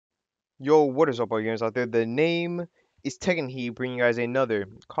Yo, what is up, all you guys out there? The name is Tekken He, bringing you guys another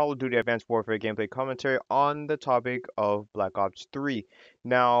Call of Duty Advanced Warfare gameplay commentary on the topic of Black Ops 3.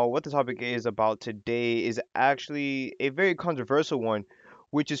 Now, what the topic is about today is actually a very controversial one,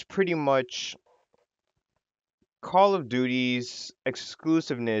 which is pretty much Call of Duty's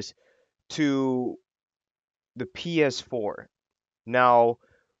exclusiveness to the PS4. Now,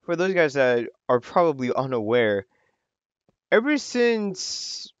 for those guys that are probably unaware, ever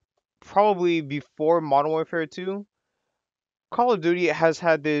since probably before Modern Warfare 2, Call of Duty has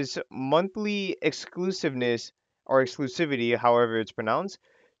had this monthly exclusiveness or exclusivity, however it's pronounced,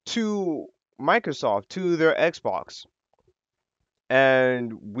 to Microsoft, to their Xbox.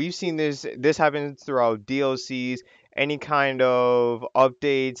 And we've seen this happens throughout DLCs, any kind of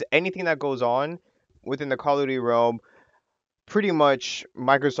updates, anything that goes on within the Call of Duty realm, pretty much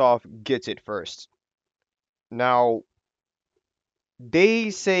Microsoft gets it first. Now, they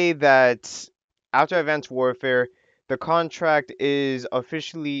say that after Advanced Warfare, the contract is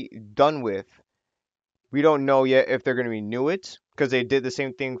officially done with. We don't know yet if they're going to renew it because they did the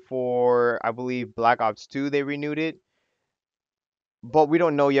same thing for, I believe, Black Ops 2. They renewed it, but we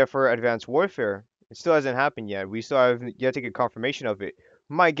don't know yet for Advanced Warfare. It still hasn't happened yet. We still have yet to get confirmation of it.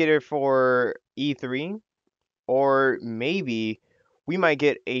 Might get it for E3, or maybe we might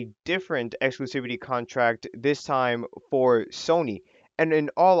get a different exclusivity contract this time for Sony. And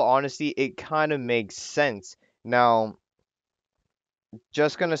in all honesty, it kind of makes sense. Now,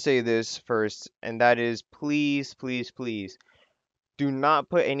 just gonna say this first, and that is please, please, please do not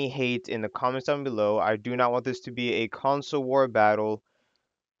put any hate in the comments down below. I do not want this to be a console war battle.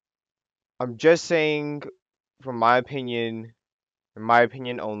 I'm just saying, from my opinion, in my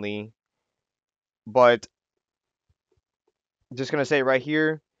opinion only. But just gonna say right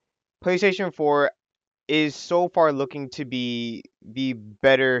here, PlayStation 4 is so far looking to be the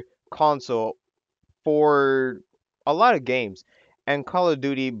better console for a lot of games, and Call of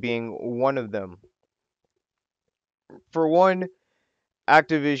Duty being one of them. For one,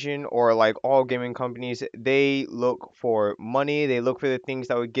 Activision or like all gaming companies, they look for money. They look for the things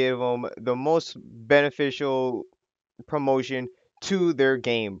that would give them the most beneficial promotion to their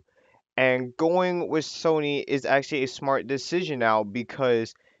game. And going with Sony is actually a smart decision now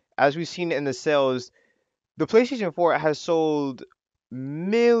because, as we've seen in the sales, the PlayStation 4 has sold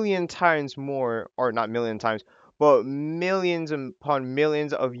million times more, or not million times, but millions upon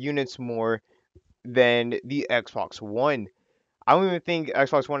millions of units more than the Xbox One. I don't even think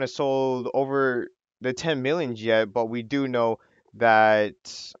Xbox One has sold over the 10 millions yet, but we do know that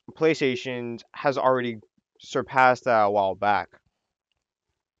PlayStation has already surpassed that a while back.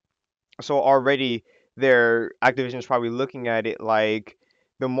 So already their Activision is probably looking at it like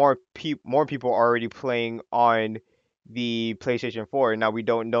the more people are already playing on the PlayStation 4. Now we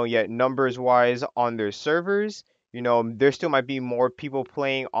don't know yet numbers wise on their servers. There still might be more people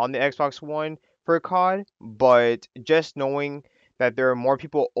playing on the Xbox One for COD, but just knowing that there are more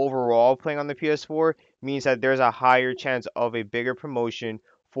people overall playing on the PS4 means that there's a higher chance of a bigger promotion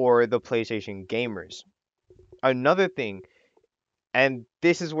for the PlayStation gamers. Another thing, and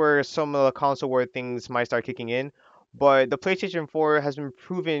this is where some of the console war things might start kicking in. But the PlayStation 4 has been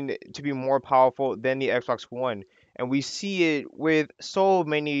proven to be more powerful than the Xbox One, and we see it with so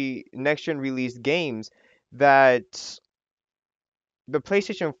many next gen released games that the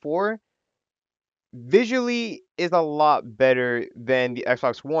PlayStation 4 visually is a lot better than the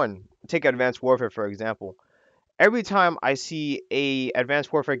Xbox One. Take Advanced Warfare for example. Every time I see a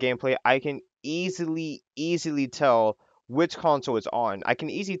Advanced Warfare gameplay, I can easily tell which console it's on. I can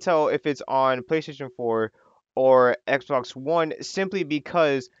easily tell if it's on PlayStation 4 or Xbox One simply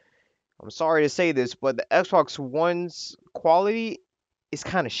because I'm sorry to say this, but the Xbox One's quality is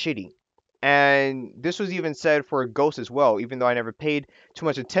kind of shitty. And this was even said for Ghost as well, even though I never paid too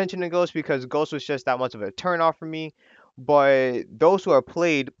much attention to Ghost because Ghost was just that much of a turnoff for me. But those who have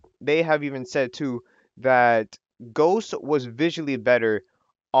played, they have even said too that Ghost was visually better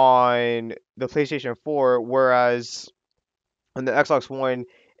on the PlayStation 4, whereas on the Xbox One,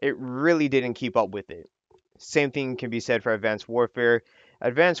 it really didn't keep up with it. Same thing can be said for Advanced Warfare.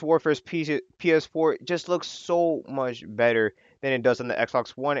 Advanced Warfare's PS4 just looks so much better than it does on the Xbox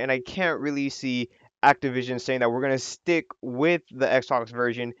One, and I can't really see Activision saying that we're going to stick with the Xbox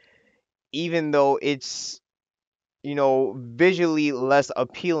version, even though it's, visually less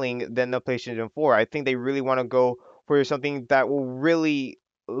appealing than the PlayStation 4. I think they really want to go for something that will really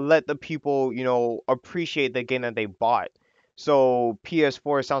let the people, appreciate the game that they bought. So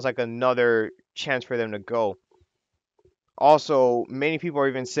PS4 sounds like another chance for them to go. Also, many people are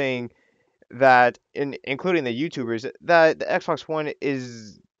even saying that, including the YouTubers, that the Xbox One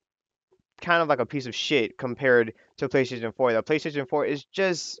is kind of like a piece of shit compared to PlayStation 4. The PlayStation 4 is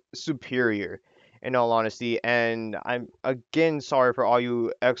just superior, in all honesty. And I'm again sorry for all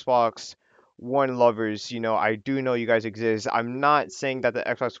you Xbox One lovers. I do know you guys exist. I'm not saying that the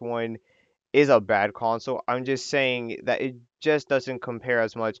Xbox One is a bad console. I'm just saying that it just doesn't compare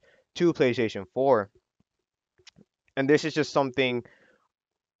as much to PlayStation 4. And this is just something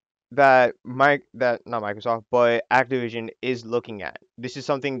that not Microsoft, but Activision is looking at. This is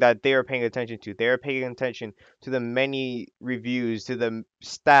something that they are paying attention to. They are paying attention to the many reviews, to the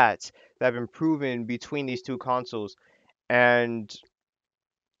stats that have been proven between these two consoles. And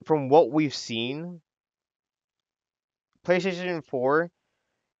from what we've seen, PlayStation 4,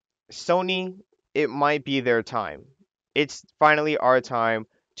 Sony, it might be their time. It's finally our time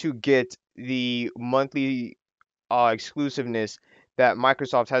to get the monthly exclusiveness that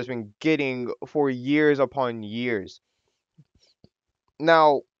Microsoft has been getting for years upon years.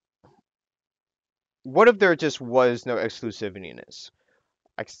 Now, what if there just was no exclusivityness?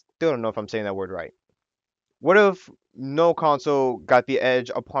 I still don't know if I'm saying that word right. What if no console got the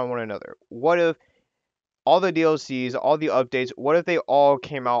edge upon one another? What if all the DLCs, all the updates, what if they all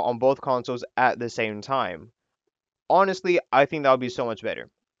came out on both consoles at the same time? Honestly, I think that would be so much better.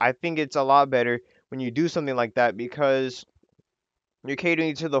 I think it's a lot better when you do something like that because you're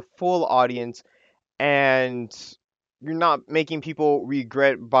catering to the full audience and you're not making people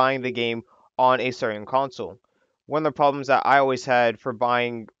regret buying the game on a certain console. One of the problems that I always had for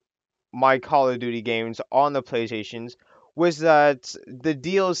buying my Call of Duty games on the PlayStations was that the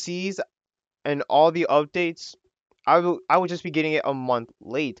DLCs and all the updates, I would just be getting it a month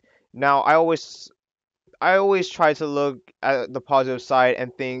late. Now I always try to look at the positive side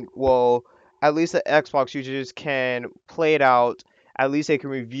and think, well, at least the Xbox users can play it out. At least they can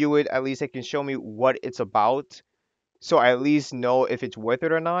review it. At least they can show me what it's about. So I at least know if it's worth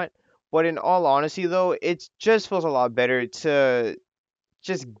it or not. But in all honesty, though, it just feels a lot better to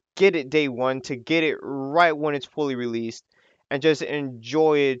just get it day one, to get it right when it's fully released, and just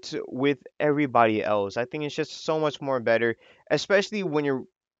enjoy it with everybody else. I think it's just so much more better, especially when you're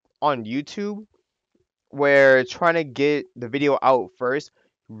on YouTube where trying to get the video out first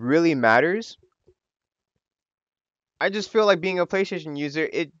really matters. I just feel like being a PlayStation user,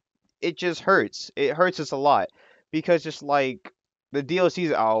 it just hurts. It hurts us a lot because just like the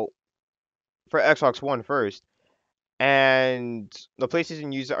DLC's out for Xbox One first, and the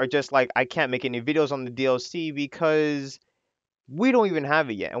PlayStation user are just like, I can't make any videos on the DLC because we don't even have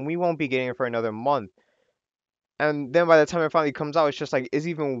it yet, and we won't be getting it for another month. And then by the time it finally comes out, it's just like, is it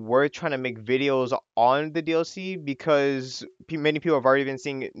even worth trying to make videos on the DLC? Because many people have already been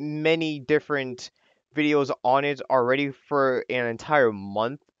seeing many different videos on it already for an entire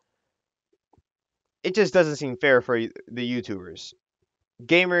month. It just doesn't seem fair for the YouTubers.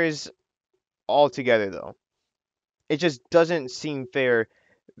 Gamers altogether, though. It just doesn't seem fair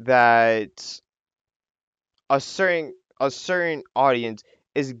that a certain audience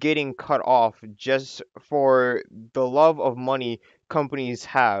is getting cut off just for the love of money companies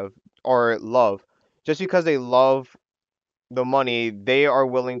have or love. Just because they love the money, they are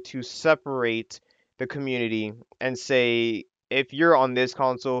willing to separate the community and say, if you're on this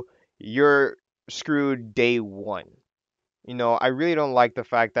console, you're screwed day one. I really don't like the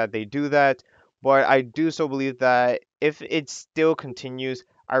fact that they do that, but I do so believe that if it still continues,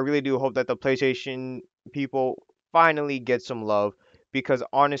 I really do hope that the PlayStation people finally get some love because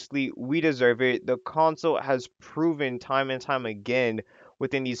honestly, we deserve it. The console has proven time and time again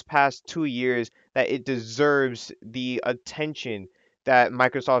within these past 2 years that it deserves the attention that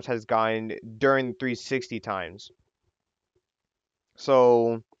Microsoft has gotten during 360 times.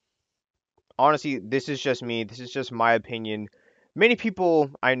 So, honestly, this is just me. This is just my opinion. Many people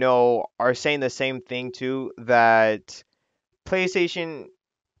I know are saying the same thing too, that PlayStation,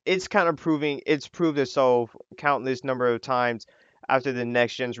 it's proved itself countless number of times after the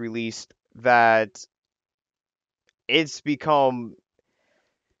next gen's released that it's become,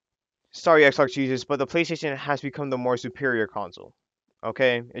 sorry Xbox users, but the PlayStation has become the more superior console.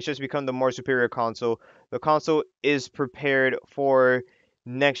 Okay? It's just become the more superior console. The console is prepared for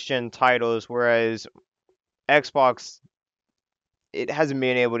next gen titles, whereas Xbox, it hasn't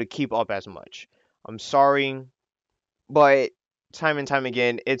been able to keep up as much. I'm sorry, but time and time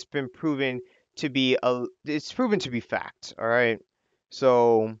again, it's proven to be fact. All right,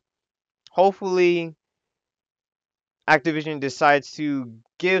 so hopefully Activision decides to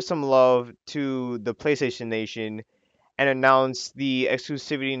give some love to the PlayStation Nation and announce the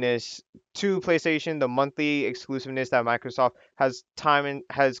exclusivityness to PlayStation, the monthly exclusiveness that Microsoft has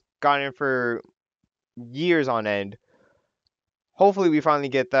gotten for years on end. Hopefully, we finally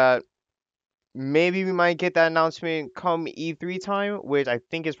get that. Maybe we might get that announcement come E3 time, which I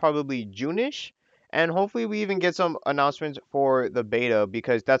think is probably June-ish. And hopefully we even get some announcements for the beta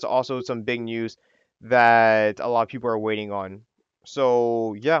because that's also some big news that a lot of people are waiting on.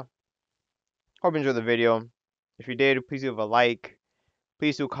 So yeah, hope you enjoyed the video. If you did, please leave a like.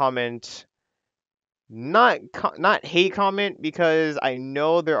 Please do comment. Not hate comment because I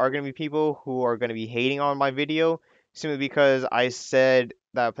know there are going to be people who are going to be hating on my video simply because I said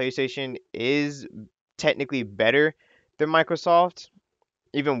that PlayStation is technically better than Microsoft,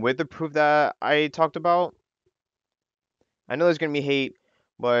 even with the proof that I talked about. I know there's going to be hate,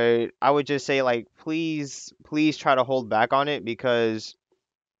 but I would just say like please try to hold back on it because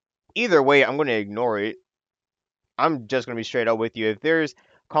either way I'm going to ignore it. I'm just gonna be straight up with you. If there's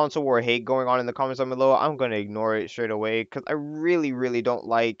console war hate going on in the comments down below, I'm gonna ignore it straight away because I really don't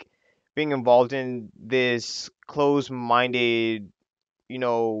like being involved in this closed-minded, you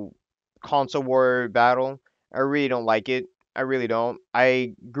know, console war battle. I really don't like it. I really don't.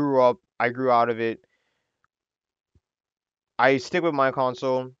 I grew out of it. I stick with my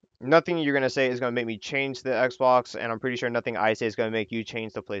console. Nothing you're gonna say is gonna make me change the Xbox, and I'm pretty sure nothing I say is gonna make you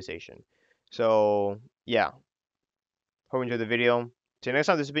change the PlayStation. So yeah. Hope you enjoyed the video. Till next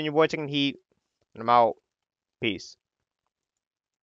time, this has been your boy taking heat, and I'm out. Peace.